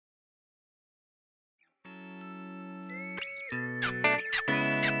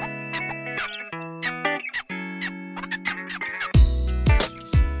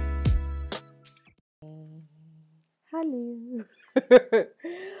value.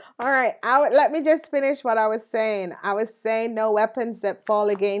 All right, let me just finish what I was saying. I was saying no weapons that fall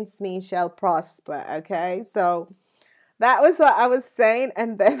against me shall prosper, okay? So that was what I was saying,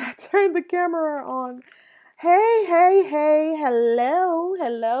 and then I turned the camera on. Hey, hey, hey, hello,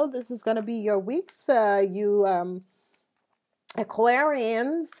 hello. This is going to be your weeks, you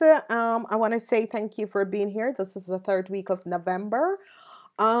Aquarians. I want to say thank you for being here. This is the third week of November.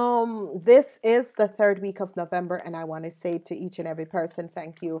 This is the third week of November, and I want to say to each and every person,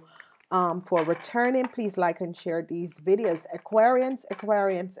 thank you for returning. Please like and share these videos. Aquarians,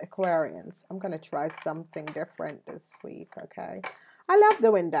 Aquarians, Aquarians. I'm going to try something different this week, okay? I love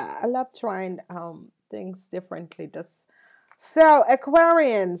doing that. I love trying things differently. So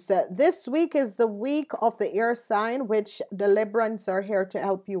Aquarians, this week is the week of the air sign, which the Librans are here to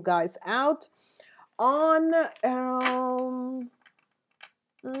help you guys out on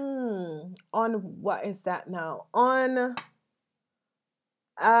what is that now? On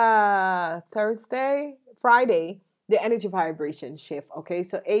Friday, the energy vibration shift, okay?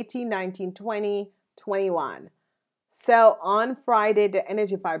 So 18, 19, 20, 21. So on Friday, the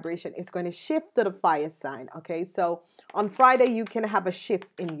energy vibration is going to shift to the fire sign, okay? So on Friday, you can have a shift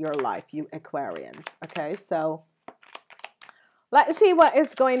in your life, you Aquarians, okay? So let's see what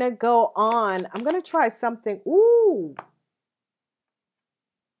is going to go on. I'm going to try something. Ooh.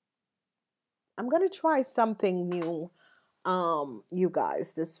 I'm going to try something new, you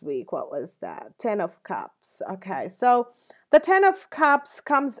guys, this week. What was that? 10 of Cups, okay? So the 10 of Cups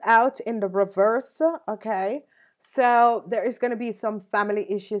comes out in the reverse, okay? So there is going to be some family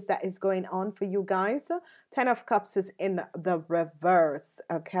issues that is going on for you guys. 10 of Cups is in the reverse,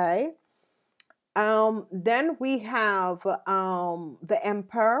 okay? Then we have the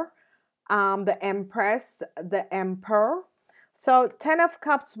Emperor, the Empress, the Emperor. So 10 of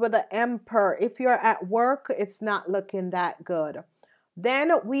Cups with the Emperor. If you're at work, it's not looking that good.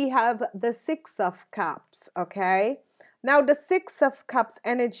 Then we have the 6 of Cups, okay? Now the 6 of Cups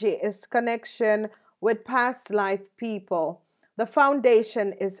energy is connection with past life people. The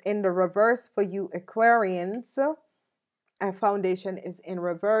foundation is in the reverse for you Aquarians. A foundation is in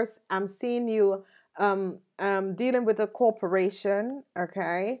reverse. I'm seeing you dealing with a corporation,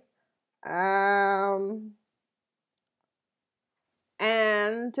 okay?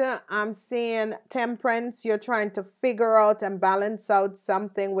 And I'm seeing Temperance. You're trying to figure out and balance out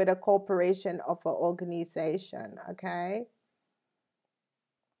something with a corporation of an organization, okay?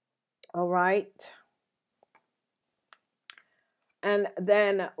 All right. And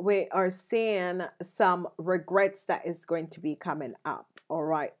then we are seeing some regrets that is going to be coming up. All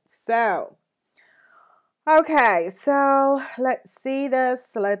right. So, okay. So let's see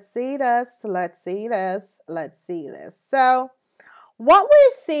this. Let's see this. Let's see this. Let's see this. So what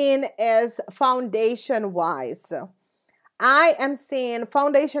we're seeing is foundation-wise. I am seeing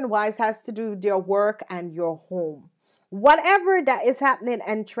foundation-wise has to do with your work and your home. Whatever that is happening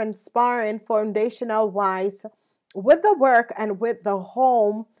and transpiring foundational-wise, with the work and with the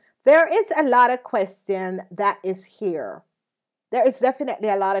home, there is a lot of question that is here. There is definitely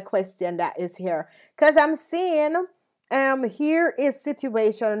a lot of question that is here. Because I'm seeing here is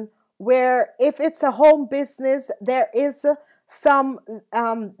situation where if it's a home business, there is some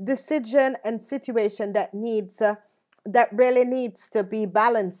decision and situation that needs that really needs to be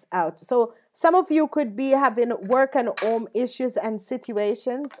balanced out. So some of you could be having work and home issues and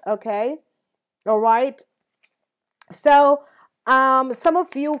situations, okay? All right. So some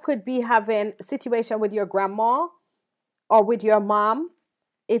of you could be having a situation with your grandma or with your mom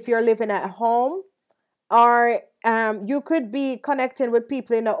if you're living at home, or you could be connecting with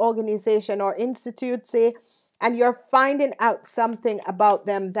people in an organization or institute, say, and you're finding out something about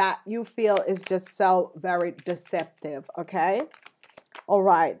them that you feel is just so very deceptive, okay? All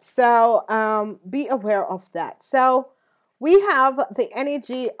right, so be aware of that. So we have the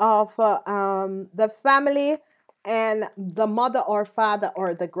energy of the family and the mother or father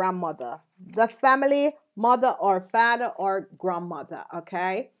or the grandmother. The family, mother or father or grandmother,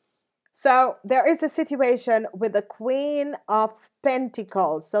 okay? So there is a situation with the Queen of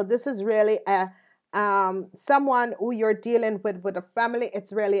Pentacles. So this is really a someone who you're dealing with a family.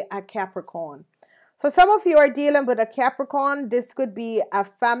 It's really a Capricorn. So some of you are dealing with a Capricorn. This could be a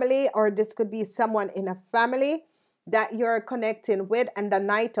family, or this could be someone in a family that you're connecting with, and the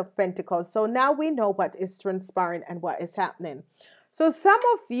Knight of Pentacles. So now we know what is transpiring and what is happening. So some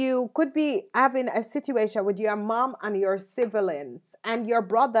of you could be having a situation with your mom and your siblings and your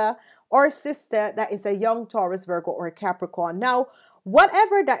brother or sister that is a young Taurus, Virgo, or Capricorn. Now,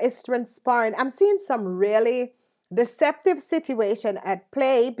 whatever that is transpiring, I'm seeing some really deceptive situation at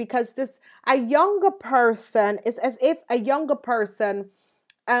play, because a younger person, is as if a younger person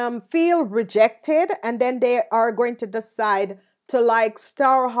feel rejected, and then they are going to decide to like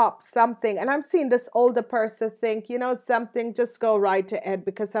stir up something. And I'm seeing this older person think, you know something, just go right ahead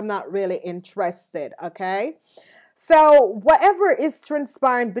because I'm not really interested. Okay, so whatever is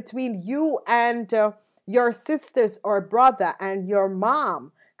transpiring between you and your sisters or brother and your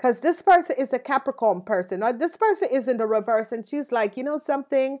mom, because this person is a Capricorn person. Now, this person is in the reverse, and she's like, you know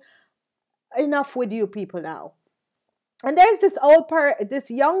something, enough with you people now. And there's this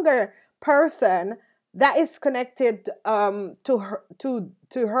younger person that is connected to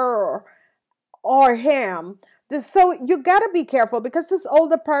her or him. So you gotta be careful, because this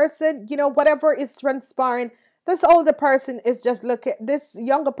older person, you know, whatever is transpiring, this older person is just looking, this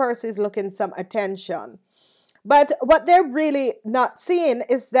younger person is looking some attention. But what they're really not seeing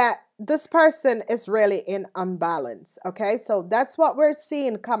is that this person is really in unbalance. Okay, so that's what we're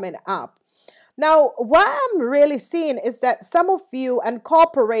seeing coming up. Now, what I'm really seeing is that some of you and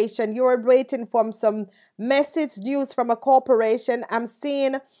corporation, you are waiting for some message news from a corporation. I'm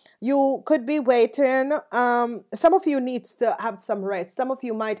seeing you could be waiting. Some of you needs to have some rest. Some of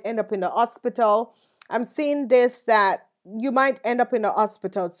you might end up in the hospital. I'm seeing this, that you might end up in the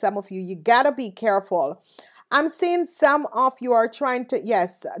hospital. Some of you gotta be careful. I'm seeing some of you are trying to,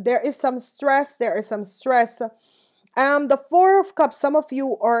 yes, there is some stress. There is some stress. The Four of Cups, some of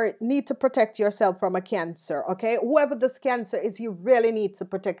you need to protect yourself from a Cancer, okay? Whoever this Cancer is, you really need to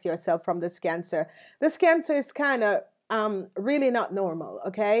protect yourself from this Cancer. This Cancer is kind of really not normal,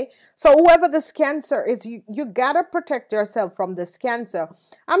 okay? So whoever this Cancer is, you gotta protect yourself from this Cancer.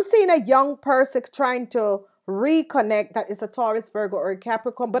 I'm seeing a young person trying to reconnect. That is a Taurus, Virgo, or a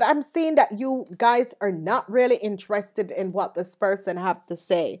Capricorn, but I'm seeing that you guys are not really interested in what this person have to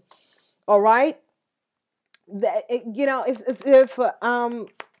say, all right? You know, it's as if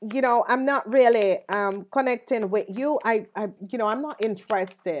you know, I'm not really connecting with you. You know, I'm not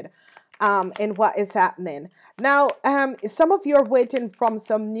interested in what is happening now. Some of you are waiting from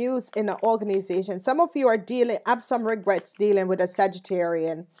some news in the organization. Some of you are have some regrets dealing with a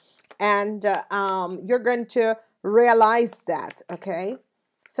Sagittarian, and you're going to realize that. Okay,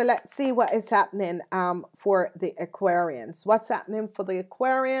 so let's see what is happening for the Aquarians. What's happening for the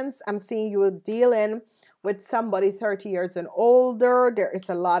Aquarians? I'm seeing you dealing with somebody 30 years and older. There is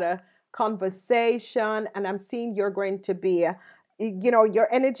a lot of conversation, and I'm seeing you're going to be, you know,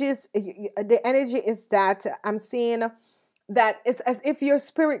 your energies, the energy is that I'm seeing that it's as if your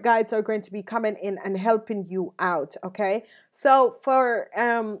spirit guides are going to be coming in and helping you out. Okay, so for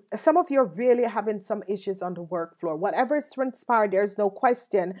some of you are really having some issues on the work floor. Whatever is transpired, there's no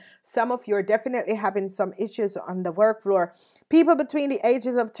question. Some of you are definitely having some issues on the work floor. People between the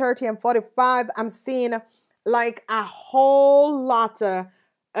ages of 30 and 45, I'm seeing like a whole lot of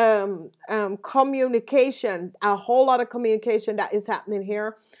communication, a whole lot of communication that is happening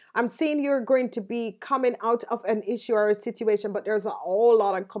here. I'm seeing you're going to be coming out of an issue or a situation, but there's a whole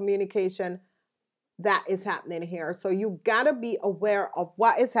lot of communication that is happening here. So you gotta be aware of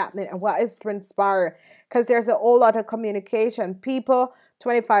what is happening and what is transpiring, because there's a whole lot of communication. People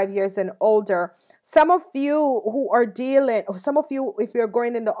 25 years and older. Some of you who are dealing, some of you, if you're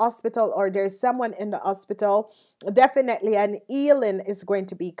going in the hospital or there's someone in the hospital, definitely an healing is going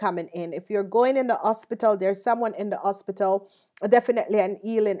to be coming in. If you're going in the hospital, there's someone in the hospital, definitely an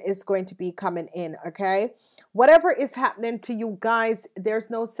healing is going to be coming in. Okay, whatever is happening to you guys, there's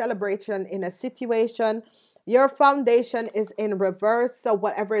no celebration in a situation. Your foundation is in reverse. So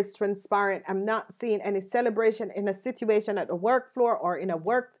whatever is transpiring, I'm not seeing any celebration in a situation at the work floor or in a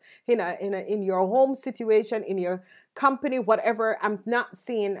work, in your home situation, in your company, whatever. I'm not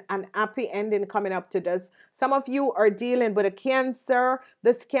seeing an happy ending coming up to this. Some of you are dealing with a Cancer.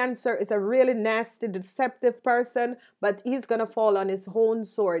 This Cancer is a really nasty, deceptive person, but he's going to fall on his own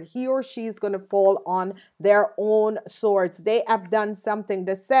sword. He or she is going to fall on their own swords. They have done something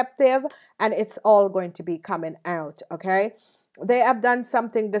deceptive, and it's all going to be coming out. Okay, they have done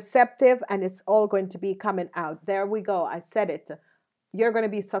something deceptive, and it's all going to be coming out. There we go. I said it. You're going to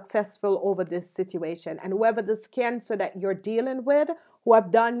be successful over this situation. And whoever this Cancer that you're dealing with, who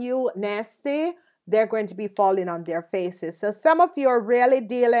have done you nasty, they're going to be falling on their faces. So some of you are really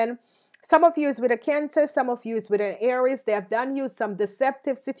dealing, some of you is with a Cancer, some of you is with an Aries. They have done you some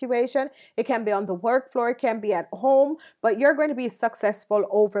deceptive situation. It can be on the work floor, it can be at home, but you're going to be successful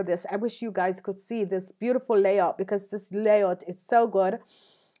over this. I wish you guys could see this beautiful layout, because this layout is so good.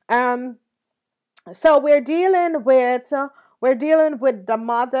 So we're dealing with the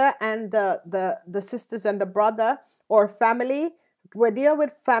mother and the sisters and the brother or family. we're dealing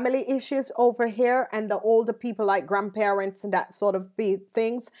with family issues over here, and the older people like grandparents and that sort of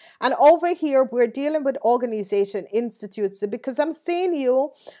things. And over here, we're dealing with organization, institutes, because I'm seeing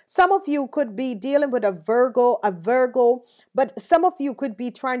you. Some of you could be dealing with a Virgo, but some of you could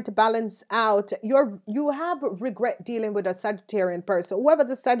be trying to balance out you have regret dealing with a Sagittarian person. Whoever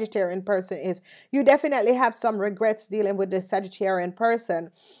the Sagittarian person is, you definitely have some regrets dealing with the Sagittarian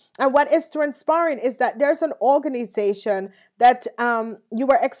person. And what is transpiring is that there's an organization that you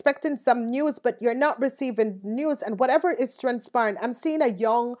were expecting some news, but you're not receiving news. And whatever is transpiring, I'm seeing a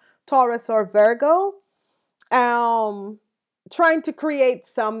young Taurus or Virgo trying to create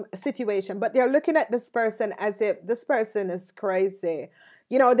some situation, but they're looking at this person as if this person is crazy.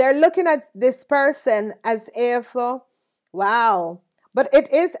 You know, they're looking at this person as if, wow. But it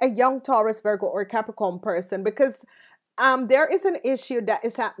is a young Taurus, Virgo, or Capricorn person, because there is an issue that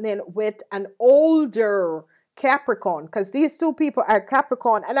is happening with an older Capricorn, because these two people are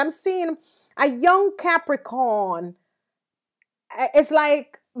Capricorn, and I'm seeing a young Capricorn. It's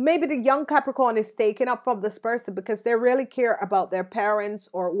like maybe the young Capricorn is taken up from this person because they really care about their parents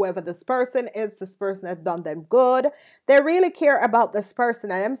or whoever this person is. This person has done them good. They really care about this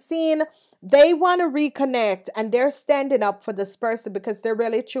person, and I'm seeing they want to reconnect, and they're standing up for this person because they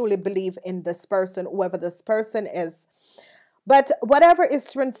really truly believe in this person, whoever this person is. But whatever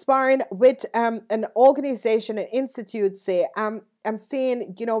is transpiring with an organization, an institute, say, I'm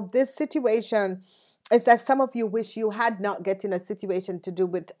seeing, you know, this situation is that some of you wish you had not get in a situation to do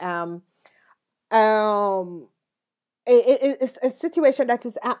with it's a situation that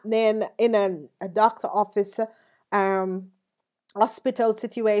is happening in a doctor office, hospital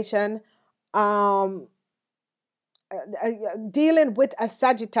situation, dealing with a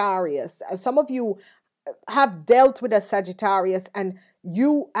Sagittarius. Some of you have dealt with a Sagittarius, and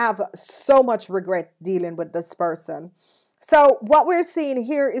you have so much regret dealing with this person. So what we're seeing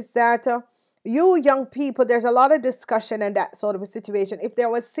here is that you young people, there's a lot of discussion in that sort of a situation. If there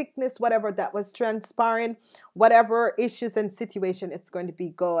was sickness, whatever that was transpiring, whatever issues and situation, it's going to be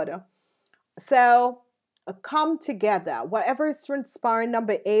good. So come together. Whatever is transpiring,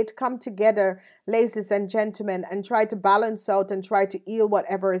 number 8, come together, ladies and gentlemen, and try to balance out and try to heal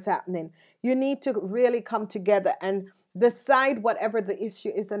whatever is happening. You need to really come together and decide whatever the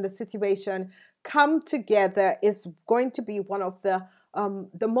issue is and the situation. Come together is going to be one of the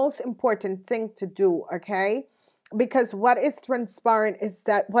most important thing to do, okay? Because what is transpiring is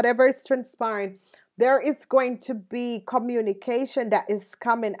that whatever is transpiring, there is going to be communication that is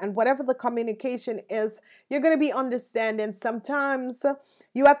coming, and whatever the communication is, you're going to be understanding. Sometimes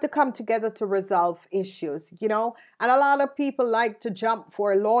you have to come together to resolve issues, you know, and a lot of people like to jump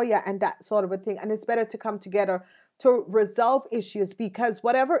for a lawyer and that sort of a thing, and it's better to come together to resolve issues, because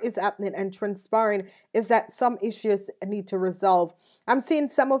whatever is happening and transpiring is that some issues need to resolve. I'm seeing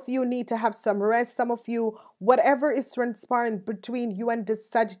some of you need to have some rest. Some of you, whatever is transpiring between you and this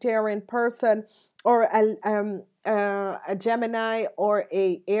Sagittarian person, or a Gemini or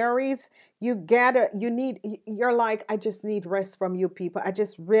a Aries, you're like, I just need rest from you people. I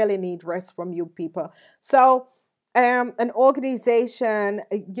just really need rest from you people. So an organization,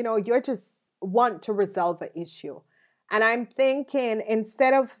 you know, you're just want to resolve an issue. And I'm thinking,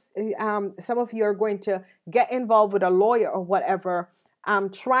 instead of some of you are going to get involved with a lawyer or whatever,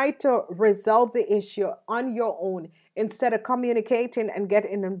 try to resolve the issue on your own instead of communicating and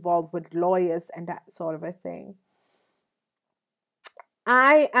getting involved with lawyers and that sort of a thing.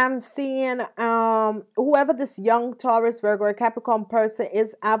 I am seeing whoever this young Taurus, Virgo, or Capricorn person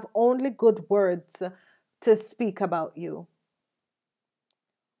is, have only good words to speak about you.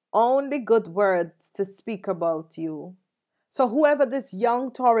 Only good words to speak about you. So whoever this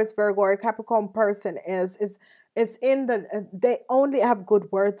young Taurus, Virgo, or Capricorn person is in the, they only have good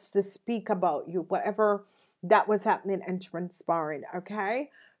words to speak about you, whatever that was happening and transpiring, okay?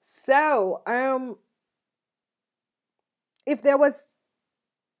 So, if there was,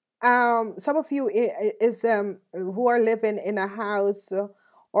 some of you who are living in a house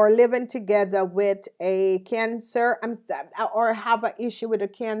or living together with a Cancer, or have an issue with a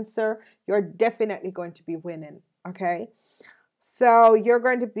Cancer, you're definitely going to be winning, okay? So you're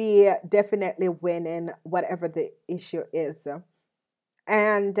going to be definitely winning whatever the issue is.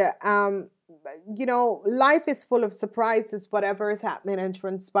 And, you know, life is full of surprises, whatever is happening and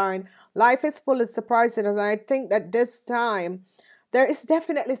transpiring. Life is full of surprises. And I think that this time, there is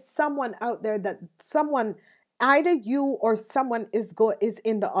definitely someone out there that either you or someone is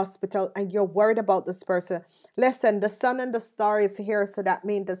in the hospital and you're worried about this person. Listen, the sun and the star is here, so that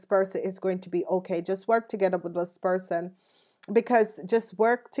means this person is going to be okay. Just work together with this person. because just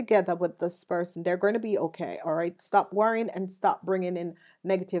work together with this person. They're going to be okay. All right. Stop worrying and stop bringing in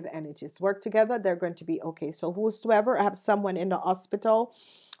negative energies. Work together. They're going to be okay. So whosoever have someone in the hospital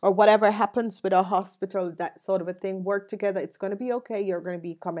or whatever happens with a hospital, that sort of a thing, work together. It's going to be okay. You're going to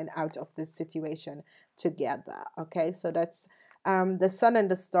be coming out of this situation together. Okay. So that's the sun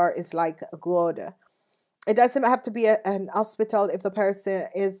and the star is like good. It doesn't have to be an hospital. If the person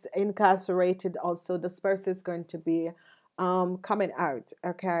is incarcerated, also this person is going to be coming out.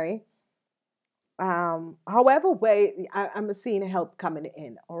 Okay. However way, I'm seeing help coming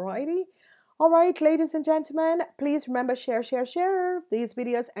in. Alrighty. All right, ladies and gentlemen, please remember share these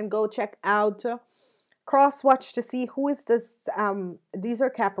videos and go check out cross watch to see who is this. These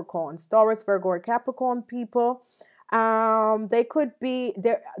are Capricorns, Taurus, Virgo, or Capricorn people. They could be,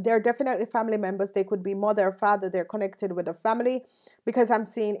 they're definitely family members. They could be mother or father. They're connected with a family, because I'm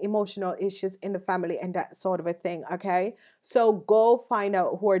seeing emotional issues in the family and that sort of a thing. Okay, so go find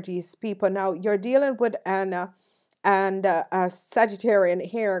out who are these people. Now you're dealing with an a Sagittarian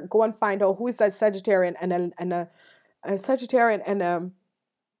here. Go and find out who is a Sagittarian and a Sagittarian and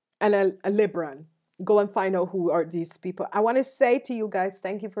a Libran. Go and find out who are these people. I want to say to you guys,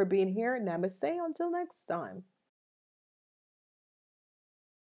 thank you for being here. Namaste. Until next time.